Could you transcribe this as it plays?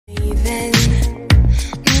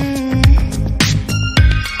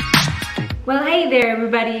there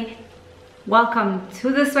everybody, welcome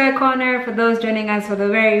to the Swear Corner. For those joining us for the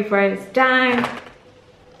very first time,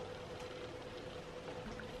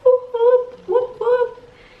 whoop, whoop, whoop, whoop.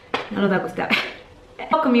 None of that was that.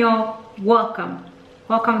 Welcome y'all, welcome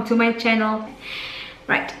to my channel.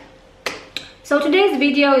 Right, so today's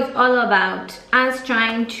video is all about us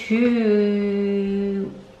trying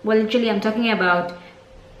to, well, literally I'm talking about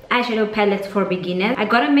eyeshadow palettes for beginners. I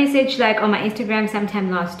got a message like on my Instagram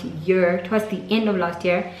sometime last year, towards the end of last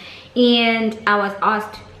year, and I was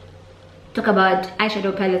asked to talk about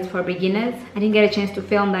eyeshadow palettes for beginners. I didn't get a chance to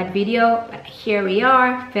film that video, but here we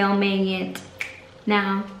are filming it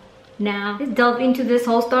now. Let's delve into this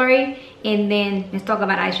whole story and then let's talk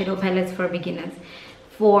about eyeshadow palettes for beginners.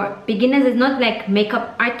 For beginners, it's not like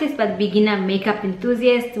makeup artists, but beginner makeup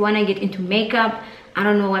enthusiasts who want to get into makeup. I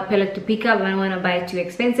don't know what palette to pick up. I don't want to buy it too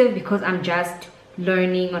expensive because I'm just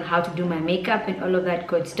learning on how to do my makeup and all of that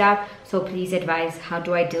good stuff. So please advise, how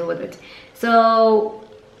do I deal with it? So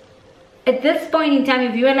at this point in time,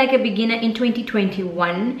 if you are like a beginner in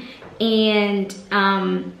 2021 and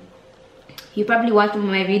you probably watched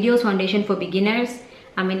my videos, foundation for beginners,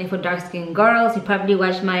 I mean for dark skinned girls, you probably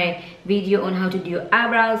watched my video on how to do your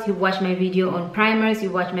eyebrows, you watched my video on primers,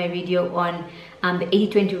 you watched my video on the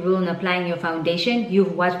 80-20 rule and applying your foundation.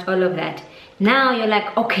 You've watched all of that. Now you're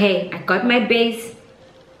like, okay, I got my base,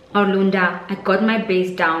 Orlunda, I got my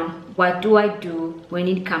base down. What do I do when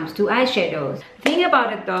it comes to eyeshadows? The thing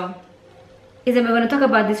about it though is that we're going to talk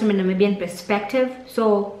about this from a Namibian perspective.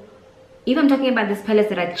 So if I'm talking about these palettes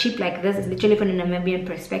that are cheap like this, it's literally from a Namibian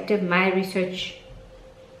perspective. My research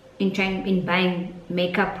in buying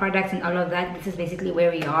makeup products and all of that, this is basically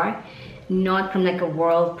where we are. Not from like a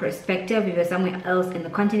world perspective. If you're somewhere else in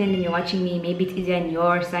the continent and you're watching me, maybe it's easier on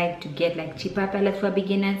your side to get like cheaper palettes for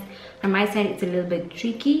beginners. From my side, it's a little bit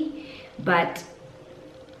tricky, but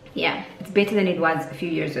yeah, it's better than it was a few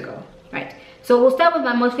years ago, right? So we'll start with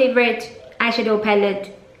my most favorite eyeshadow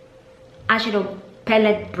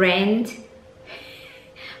palette brand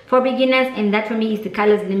for beginners, and that for me is the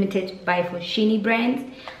Colors Limited by Foschini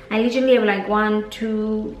brand. I literally have like 1,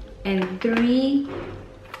 2, and 3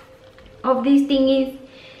 of these thingies,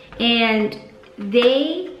 and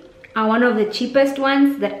they are one of the cheapest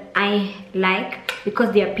ones that I like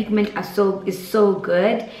because their pigment is so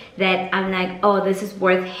good that I'm like, oh, this is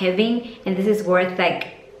worth having, and this is worth like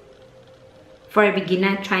for a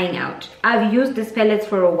beginner trying out. I've used these palettes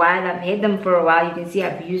for a while. I've had them for a while. You can see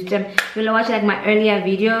I've used them. You'll watch like my earlier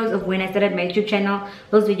videos of when I started my YouTube channel.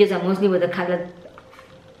 Those videos are mostly with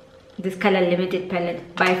this Color Limited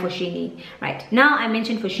palette by Foschini. Right, now I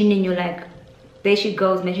mentioned Foschini and you're like, there she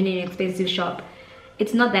goes mentioning an expensive shop.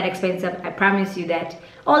 It's not that expensive, I promise you that.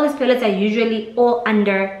 All these palettes are usually all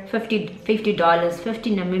under $50, 50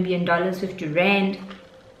 Namibian dollars, 50 rand.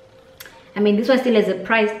 I mean, this one still has a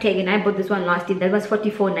price tag, and I bought this one last year. That was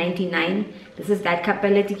 $44.99. This is that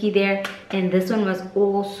palette there, and this one was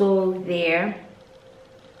also there.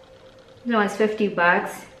 This one was 50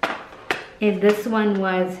 bucks. And this one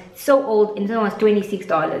was so old, and this one was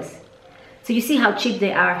 $26. So you see how cheap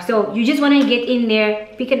they are. So you just want to get in there,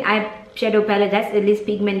 pick an eyeshadow palette that's at least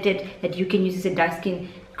pigmented, that you can use as a dark skin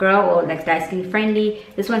girl or like dark skin friendly.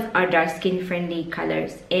 This ones are dark skin friendly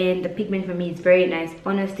colors, and the pigment for me is very nice.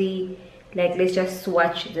 Honestly, like let's just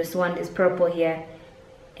swatch this one, this purple here,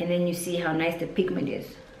 and then you see how nice the pigment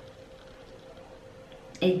is.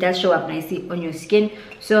 It does show up nicely on your skin.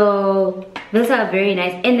 So those are very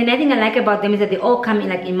nice, and the nice thing I like about them is that they all come in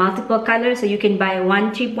like in multiple colors, so you can buy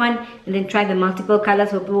one cheap one and then try the multiple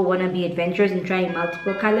colors. So people want to be adventurous and trying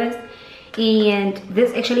multiple colors, and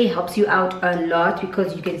this actually helps you out a lot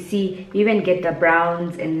because you can see you even get the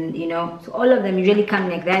browns, and you know, so all of them usually come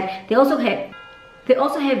like that. They also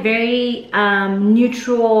have very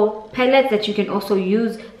neutral palettes that you can also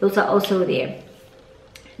use. Those are also there.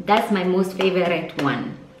 That's my most favorite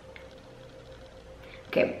one.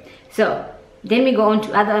 Okay, so then we go on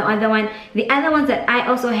to other one. The other ones that I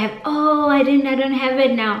also have, oh, I don't have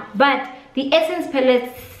it now, but the Essence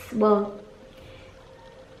palettes, well,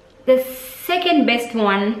 the second best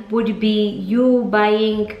one would be you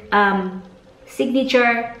buying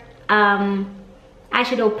signature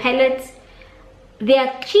eyeshadow palettes. They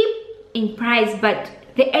are cheap in price, but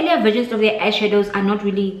the earlier versions of their eyeshadows are not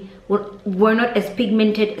really, were not as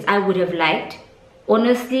pigmented as I would have liked,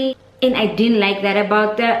 honestly, and I didn't like that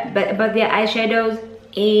about their eyeshadows.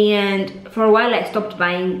 And for a while I stopped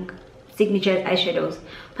buying signature eyeshadows,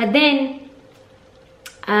 but then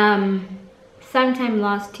sometime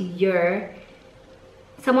last year,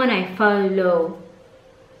 someone I follow,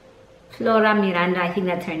 Flora Miranda, I think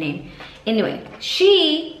that's her name, anyway,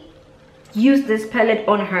 she used this palette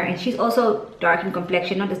on her, and she's also dark in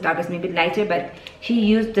complexion, not as dark as me, a bit lighter, but she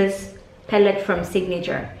used this palette from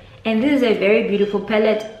Signature, and this is a very beautiful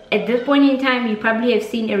palette. At this point in time, you probably have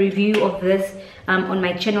seen a review of this on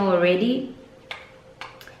my channel already,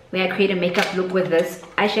 where I create a makeup look with this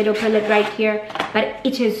eyeshadow palette right here. But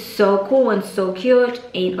it is so cool and so cute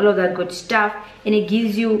and all of that good stuff, and it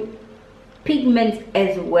gives you pigments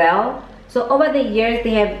as well. So over the years, they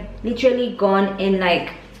have literally gone and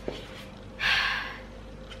like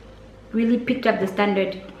really picked up the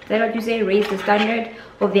standard. Is that what you say? Raised the standard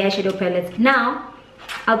of the eyeshadow palettes. Now,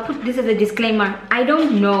 I'll put this as a disclaimer. I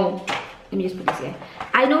don't know. Let me just put this here.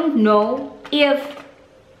 I don't know if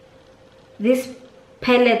these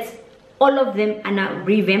palettes, all of them are now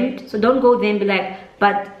revamped. So don't go there and be like,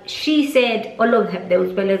 but she said all of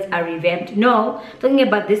those palettes are revamped. No, talking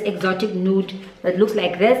about this exotic nude that looks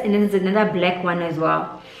like this, and then there's another black one as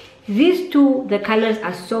well. These two, the colors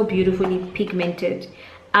are so beautifully pigmented.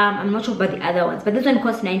 I'm not sure about the other ones, but this one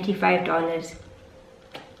costs $95.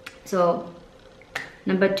 So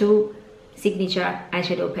number 2 Signature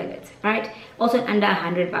eyeshadow palettes, right? Also under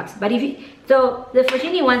 $100. But if you, so the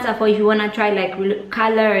Foschini ones are for if you want to try like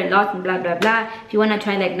color a lot and blah blah blah. If you want to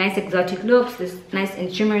try like nice exotic looks, this nice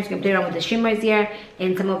and shimmers, you can play around with the shimmers here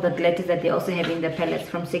and some of the glitters that they also have in the palettes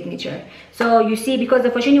from Signature. So you see, because the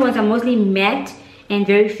Foschini ones are mostly matte and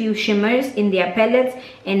very few shimmers in their palettes,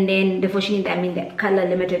 and then the Foschini, I mean the color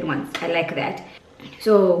limited ones, I like that.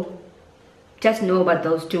 So just know about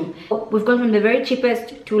those two. We've gone from the very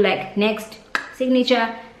cheapest to like next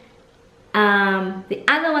Signature. The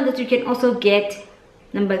other one that you can also get,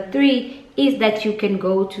 number 3, is that you can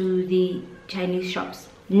go to the Chinese shops.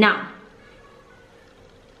 Now,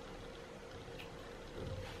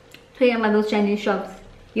 talking about those Chinese shops,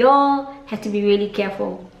 y'all have to be really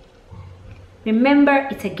careful. Remember,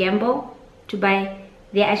 it's a gamble to buy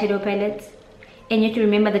their eyeshadow palettes, and you have to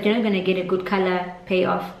remember that you're not going to get a good color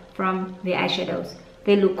payoff from the eyeshadows.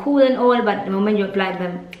 They look cool and all, but the moment you apply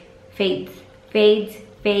them, fades, fades,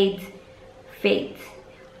 fades, fades.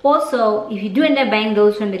 Also, if you do end up buying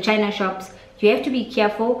those from the China shops, you have to be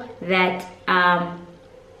careful that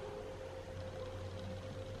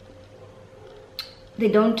they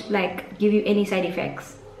don't like give you any side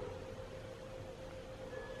effects.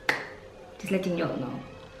 Just letting you all know.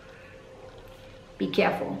 Be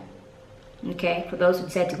careful. Okay, for those who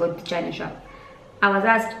decide to go to the China shop. I was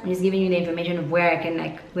asked, I'm just giving you the information of where I can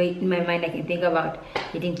like, wait in my mind I can think about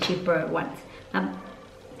getting cheaper ones. And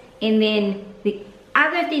then the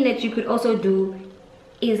other thing that you could also do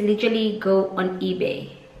is literally go on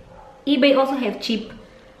eBay. eBay also have cheap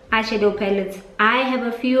eyeshadow palettes. I have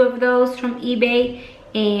a few of those from eBay,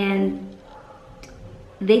 and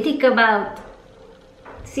they take about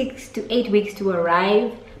 6 to 8 weeks to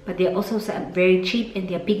arrive, but they're also very cheap, and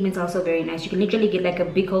their pigments are also very nice. You can literally get like a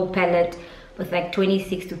big whole palette with like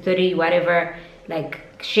 26 to 30 whatever like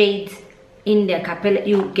shades in their palette.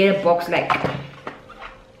 You get a box like,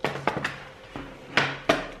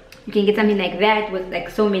 you can get something like that with like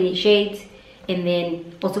so many shades, and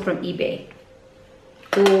then also from eBay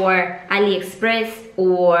or AliExpress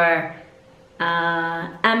or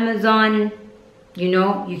Amazon, you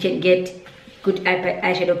know, you can get good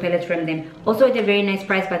eyeshadow palettes from them, also at a very nice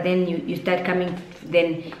price. But then you start coming,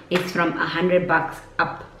 then it's from $100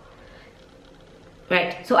 up.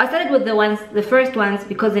 Right, so I started with the first ones,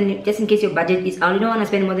 because then just in case your budget is out, you don't want to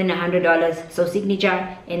spend more than $100. So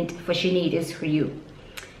Signature and Foschini, it is for you.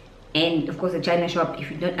 And of course the China shop, if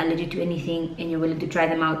you're not allergic to anything and you're willing to try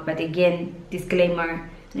them out. But again, disclaimer,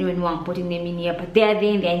 I don't even want putting them in here, but they're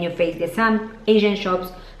there and they're in your face. There's some Asian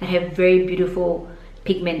shops that have very beautiful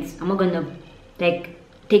pigments. I'm not gonna like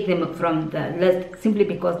take them from the list simply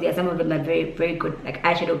because there are some of them that are very, very good, like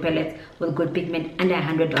eyeshadow palettes with good pigment under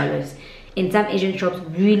 $100. In some Asian shops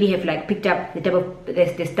really have like picked up the type of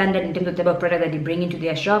the standard in terms of the type of product that they bring into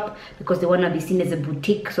their shop, because they want to be seen as a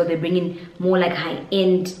boutique, so they bring in more like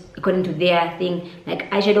high-end according to their thing, like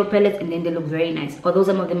eyeshadow palettes, and then they look very nice. Although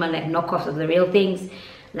some of them are like knockoffs of the real things,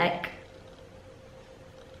 like,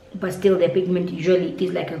 but still their pigment usually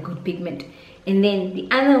is like a good pigment. And then the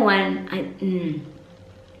other one, I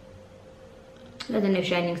don't have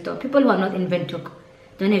Shining Stone. People who are not in Windhoek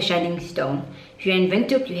don't have Shining Stone. If you're in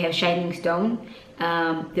Windhoek, you have Shining Stone.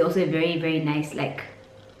 They also have very, very nice like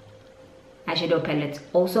eyeshadow palettes.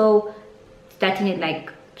 Also starting at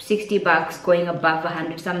like $60, going above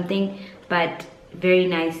 100 something, but very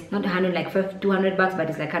nice. Not 100, like $200, but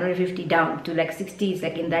it's like 150 down to like 60. It's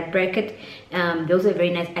like in that bracket. Those are very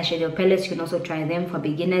nice eyeshadow palettes. You can also try them for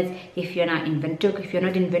beginners if you're not in Windhoek. If you're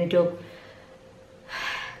not in Windhoek,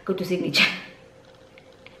 go to Signature.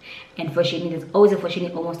 And for shading, there's always a for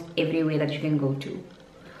shading almost everywhere that you can go to.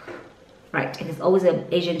 Right, and there's always an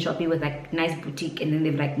Asian shopping with like nice boutique, and then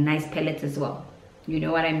they've like nice palettes as well. You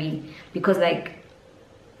know what I mean? Because like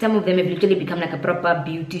some of them have literally become like a proper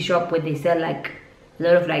beauty shop where they sell like a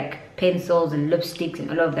lot of like pencils and lipsticks and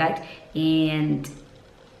all of that, and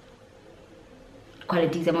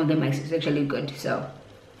quality, some of them are actually good. So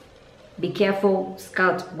be careful,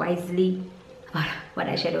 scout wisely about what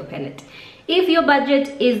eyeshadow palette. If your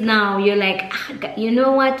budget is now, you're like, you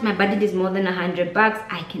know what, my budget is more than $100,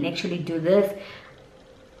 I can actually do this.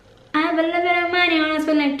 I have a little bit of money, I want to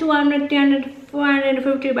spend like 200, 300,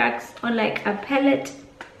 450 bucks on like a palette.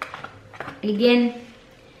 Again,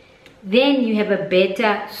 then you have a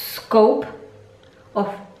better scope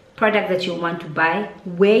of products that you want to buy,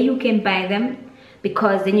 where you can buy them,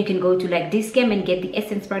 because then you can go to like Discam and get the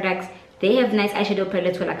Essence products. They have nice eyeshadow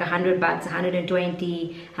palettes for like $100, 120,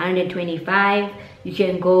 125. You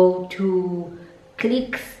can go to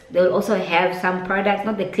Clicks. They'll also have some products,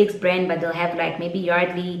 not the Clicks brand, but they'll have like maybe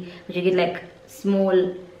Yardley, but you get like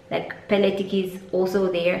small like palettikis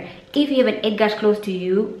also there. If you have an Edgar's close to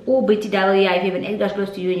you, or BTW, if you have an Edgar's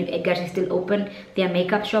close to you and your Edgar's is still open, their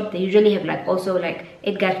makeup shop, they usually have like also like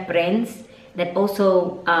Edgar's brands that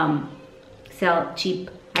also sell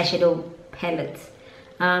cheap eyeshadow palettes.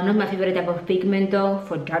 Not my favorite type of pigment though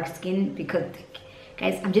for dark skin, because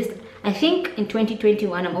guys, I think in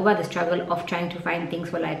 2021 I'm over the struggle of trying to find things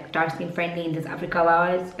for like dark skin friendly in this Africa of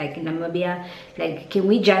ours, like in Namibia. Like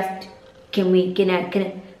can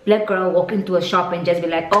a black girl walk into a shop and just be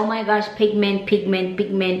like, oh my gosh, pigment,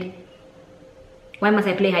 why must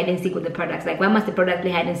I play hide and seek with the products? Like why must the product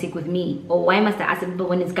play hide and seek with me? Or why must I ask people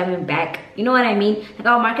when it's coming back? You know what I mean? Like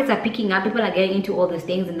our markets are picking up, people are getting into all these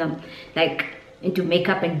things, and them like into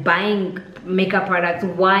makeup and buying makeup products.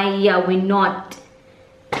 Why are we not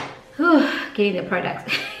getting the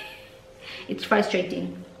products? It's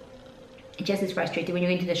frustrating. It just is frustrating when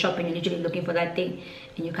you're into the shop and you're literally looking for that thing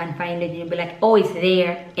and you can't find it, and you'll be like, oh, it's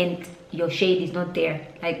there, and your shade is not there.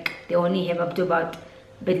 Like they only have up to about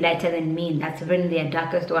a bit lighter than me, and that's even their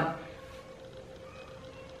darkest one.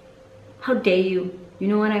 How dare you? You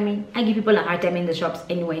know what I mean? I give people a hard time in the shops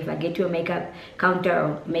anyway. If I get to a makeup counter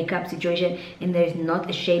or makeup situation and there's not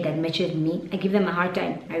a shade that matches me, I give them a hard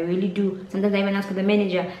time. I really do. Sometimes I even ask for the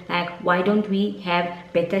manager, like, why don't we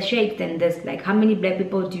have better shades than this? Like, how many black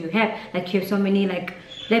people do you have? Like, you have so many like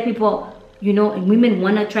black people, you know, and women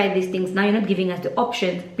want to try these things. Now you're not giving us the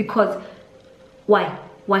options, because why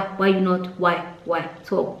you not? Why?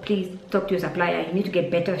 So please talk to your supplier. You need to get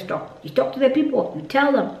better stock. You talk to the people, you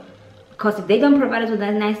tell them. Because if they don't provide us with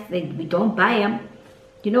that nice, we don't buy them.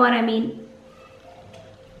 You know what I mean?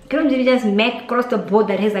 Can't just MAC across the board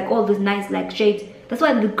that has like all those nice like shades. That's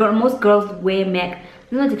why most girls wear MAC.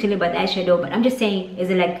 It's not actually about eyeshadow, but I'm just saying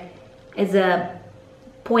as a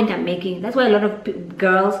point I'm making. That's why a lot of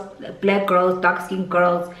girls, black girls, dark skinned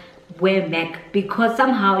girls wear MAC, because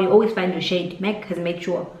somehow you always find your shade. MAC has made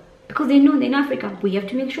sure, because they know that in Africa we have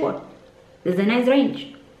to make sure there's a nice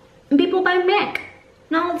range, and people buy MAC.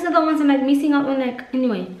 Now these are the ones I'm like missing out on. Like,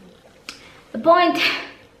 anyway, the point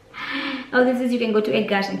of this is you can go to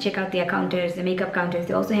Edgar's and check out their counters, the makeup counters.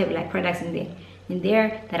 They also have like products in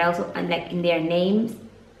there that also, and like in their names,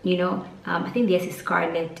 you know. I think this is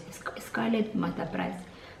Scarlet Mata Price.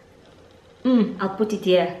 I'll put it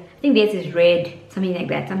here. I think this is Red, something like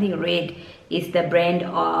that. Something Red is the brand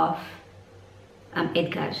of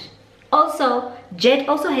Edgar's. Also, Jet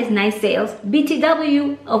also has nice sales.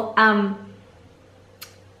 BTW of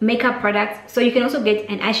makeup products, so you can also get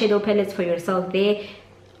an eyeshadow palettes for yourself there.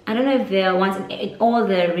 I don't know if there are ones in all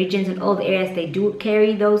the regions and all the areas they do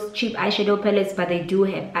carry those cheap eyeshadow palettes, but they do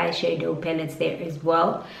have eyeshadow palettes there as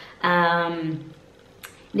well.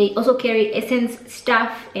 They also carry Essence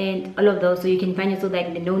stuff and all of those, so you can find yourself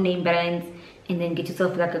like the no-name brands and then get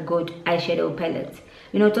yourself like a good eyeshadow palette.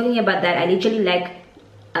 You know, talking about that, I literally like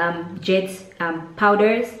Jet's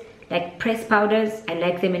powders, like pressed powders. I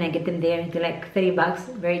like them and I get them there. They're like 30 bucks,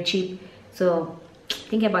 very cheap. So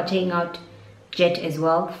think about checking out Jet as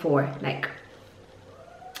well for like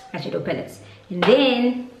eyeshadow palettes. And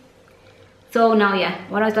then, so now yeah,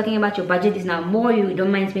 what I was talking about, your budget is now more. You don't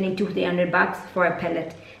mind spending $200-300 for a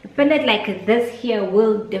palette. A palette like this here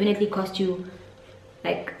will definitely cost you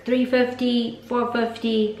like $350,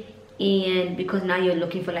 $450. And because now you're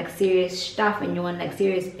looking for like serious stuff and you want like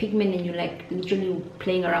serious pigment, and you're like literally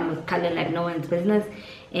playing around with color like no one's business,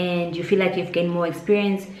 and you feel like you've gained more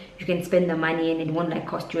experience, you can spend the money and it won't like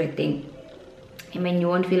cost you a thing. I mean, you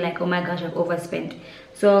won't feel like, oh my gosh, I've overspent.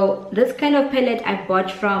 So this kind of palette I bought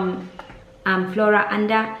from Flora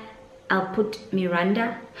Under. I'll put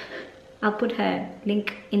Miranda. I'll put her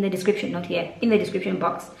link in the description, not here, in the description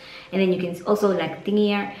box. And then you can also like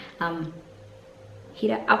thingy her,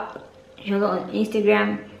 hit her up. She's also on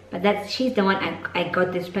Instagram. But she's the one I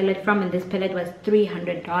got this palette from, and this palette was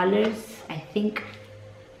 $300, I think.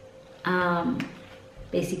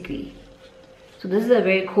 Basically. So this is a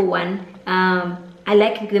very cool one. I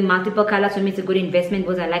like the multiple colors. For me, it's a good investment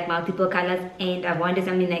because I like multiple colors, and I've wanted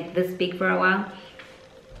something like this big for a while.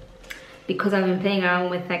 Because I've been playing around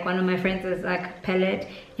with like one of my friends is like palette,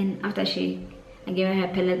 and after I gave her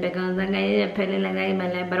palette back, I was like, I need a palette like that in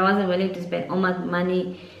my life, but I wasn't willing to spend all my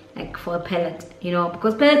money like for a palette, you know,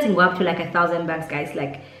 because palettes can go up to like $1,000, guys.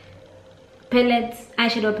 Like palettes,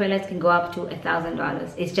 eyeshadow palettes can go up to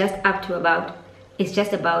 $1,000. It's just up to about,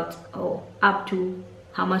 up to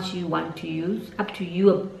how much you want to use, up to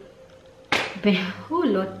you. But oh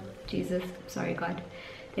Lord Jesus, sorry God,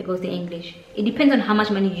 there goes the English. It depends on how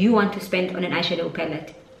much money you want to spend on an eyeshadow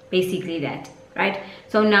palette, basically that, right?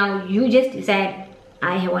 So now you just decide,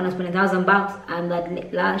 I want to spend $1,000. I'm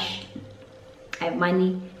that lush, I have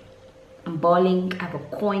money, I'm balling, I have a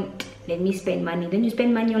coin, let me spend money. Then you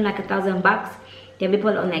spend money on like $1,000. There are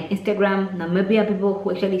people on like Instagram, Namibia, people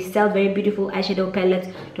who actually sell very beautiful eyeshadow palettes.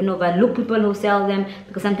 Don't overlook people who sell them,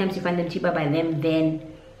 because sometimes you find them cheaper by them than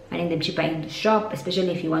finding them cheaper in the shop,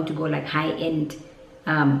 especially if you want to go like high-end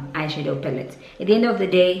eyeshadow palettes. At the end of the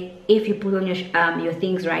day, if you put on your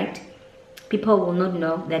things right, people will not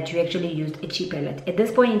know that you actually used a cheap palette. At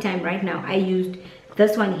this point in time right now, I used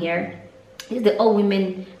this one here. This is the all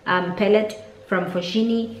women palette from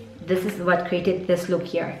Foschini. This is what created this look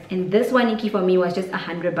here, and this one Nikki for me was just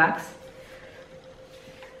 $100.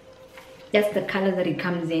 That's the color that it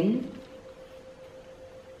comes in.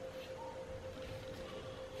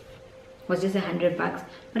 Was just $100.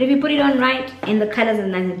 But if you put it on right and the colors are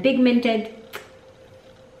nice and pigmented,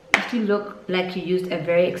 you still look like you used a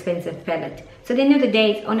very expensive palette. So at the end of the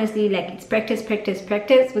day, it's honestly like it's practice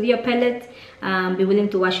with your palettes. Be willing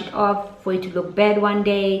to wash it off for it to look bad one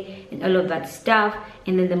day and all of that stuff.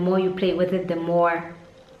 And then the more you play with it, the more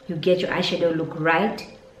you get your eyeshadow look right.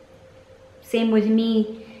 Same with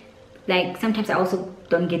me. Like sometimes I also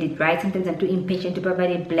don't get it right. Sometimes I'm too impatient to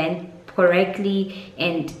properly blend correctly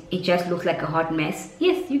and it just looks like a hot mess.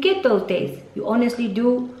 Yes, you get those days. You honestly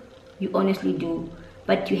do.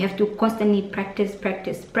 But you have to constantly practice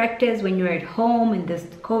when you're at home in this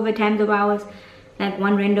COVID times of ours. Like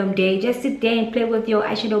one random day, just sit there and play with your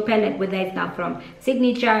eyeshadow palette, whether it's not from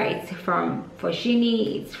Signature, it's from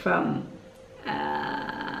Foschini, it's from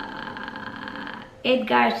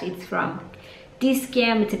Edgar's, it's from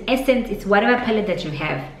Discam, it's an Essence, it's whatever palette that you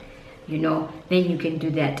have, you know, then you can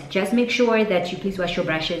do that. Just make sure that you please wash your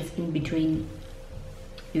brushes in between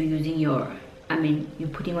you using your, you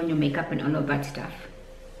putting on your makeup and all of that stuff.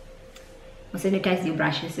 Or sanitize your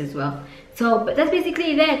brushes as well. So but that's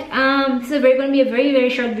basically that. This is going to be a very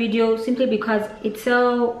short video, simply because it's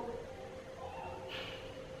so,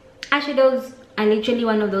 eyeshadows are literally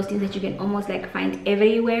one of those things that you can almost like find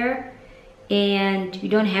everywhere, and you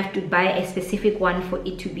don't have to buy a specific one for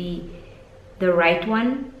it to be the right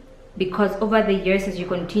one, because over the years, as you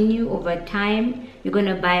continue over time, you're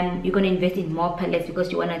gonna invest in more palettes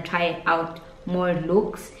because you want to try out more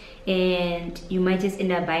looks, and you might just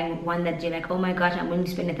end up buying one that you're like, oh my gosh, I'm going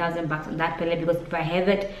to spend $1,000 on that palette, because if I have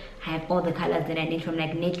it, I have all the colors that I need, from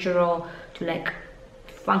like natural to like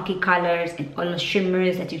funky colors and all the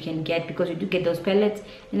shimmers that you can get, because you do get those palettes,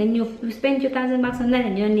 and then you spend your $1,000 on that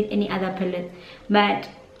and you don't need any other palettes. But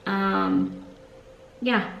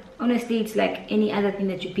yeah, honestly, it's like any other thing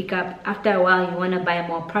that you pick up. After a while, you want to buy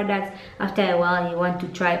more products. After a while, you want to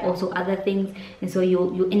try also other things, and so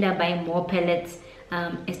you end up buying more palettes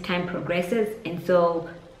as time progresses. And so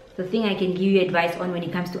the thing I can give you advice on when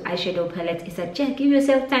it comes to eyeshadow palettes is that just give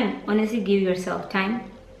yourself time. Honestly, give yourself time.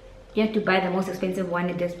 You have to buy the most expensive one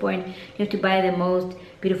at this point. You have to buy the most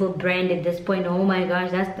beautiful brand at this point. Oh my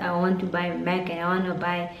gosh, I want to buy MAC, and I want to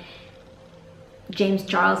buy James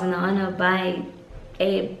Charles, and I want to buy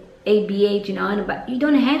ABH, you know, but you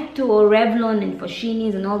don't have to, or Revlon and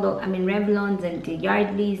Foschini's and all the, Revlons and the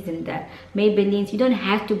Yardleys and the Maybellines. You don't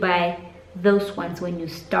have to buy those ones when you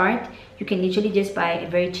start. You can literally just buy a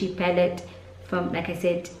very cheap palette from, like I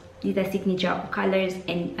said, these are Signature colors,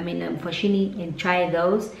 and Foschini, and try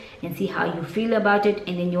those and see how you feel about it.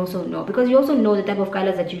 And then you also know, because you also know the type of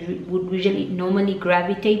colors that you would usually normally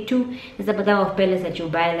gravitate to. It's the type of palettes that you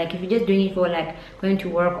buy. Like if you're just doing it for like going to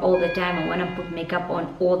work all the time and want to put makeup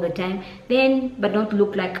on all the time, then but not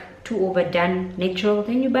look like too overdone natural,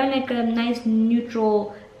 then you buy like a nice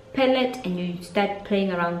neutral palette and you start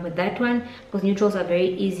playing around with that one, because neutrals are very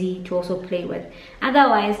easy to also play with.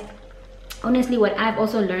 Otherwise, honestly, what I've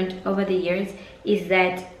also learned over the years is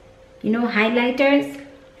that, you know, highlighters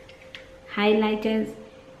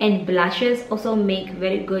and blushes also make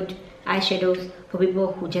very good eyeshadows for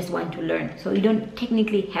people who just want to learn. So you don't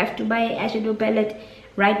technically have to buy an eyeshadow palette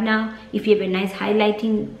right now. If you have a nice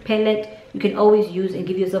highlighting palette, you can always use and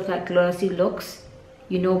give yourself like glossy looks,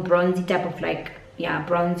 you know, bronzy type of like, yeah,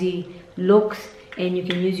 bronzy looks. And you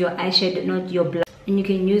can use your eyeshadow, not your blush, and you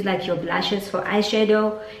can use like your blushes for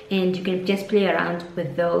eyeshadow, and you can just play around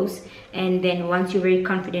with those. And then once you're very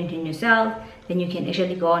confident in yourself, then you can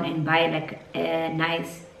actually go on and buy like a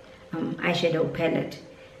nice eyeshadow palette.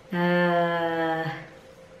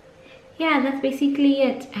 Yeah, that's basically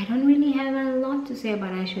it. I don't really have a lot to say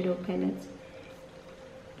about eyeshadow palettes.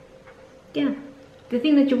 Yeah, the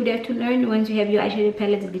thing that you would have to learn once you have your eyeshadow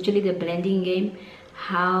palette is literally the blending game.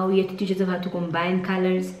 How you have to teach yourself how to combine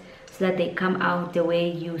colors so that they come out the way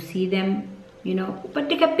you see them, you know. But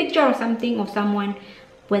take a picture or something of someone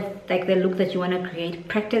with like the look that you want to create.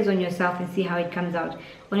 Practice on yourself and see how it comes out.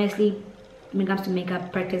 Honestly, when it comes to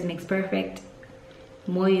makeup, practice makes perfect.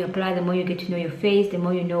 The more you apply, the more you get to know your face, the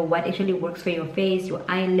more you know what actually works for your face, your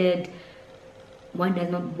eyelid, what does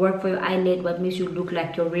not work for your eyelid, what makes you look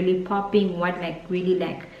like you're really popping, what like really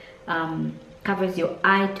like covers your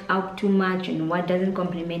eye out too much, and what doesn't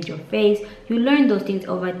complement your face. You learn those things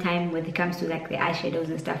over time when it comes to like the eyeshadows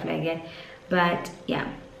and stuff like that. But yeah,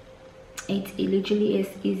 it literally is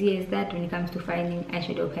easy as that when it comes to finding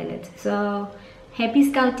eyeshadow palettes. So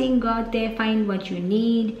happy scouting, go out there, find what you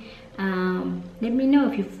need. Let me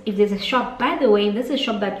know if there's a shop, by the way, if there's a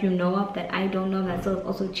shop that you know of that I don't know that sells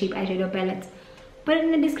also cheap eyeshadow palettes, put it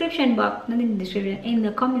in the description box, not in the description, in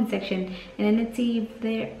the comment section, and then let's see if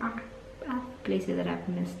there are places that I've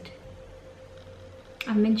missed.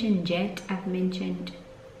 I've mentioned Jet, I've mentioned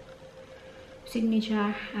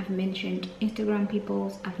Signature, I've mentioned Instagram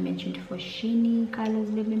Peoples, I've mentioned Foschini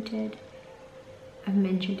Colors Limited, I've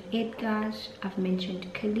mentioned Edgar's, I've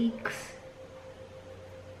mentioned Calix,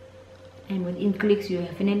 and within Calix you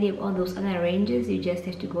definitely have all those other ranges. You just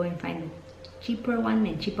have to go and find the cheaper one,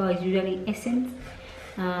 and cheaper is usually Essence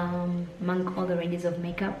among all the ranges of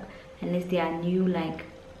makeup, unless they are new like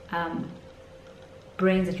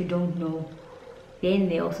brands that you don't know. Then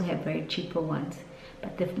they also have very cheaper ones,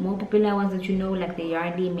 but the more popular ones that you know, like the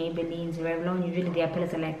Yardley, Maybelline's, Revlon, usually their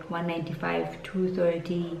palettes are like $195,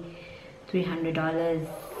 $230, $300,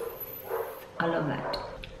 all of that.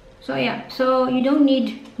 So yeah, so you don't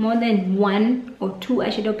need more than 1 or 2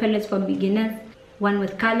 eyeshadow palettes for beginners, one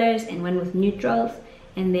with colors and one with neutrals,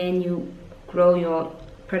 and then you grow your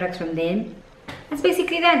products from there. That's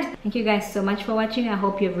basically that. Thank you guys so much for watching. I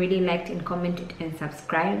hope you've really liked and commented and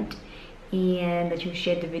subscribed, and that you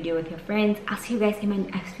shared the video with your friends. I'll see you guys.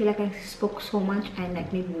 I feel like I spoke so much and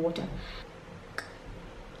like need water.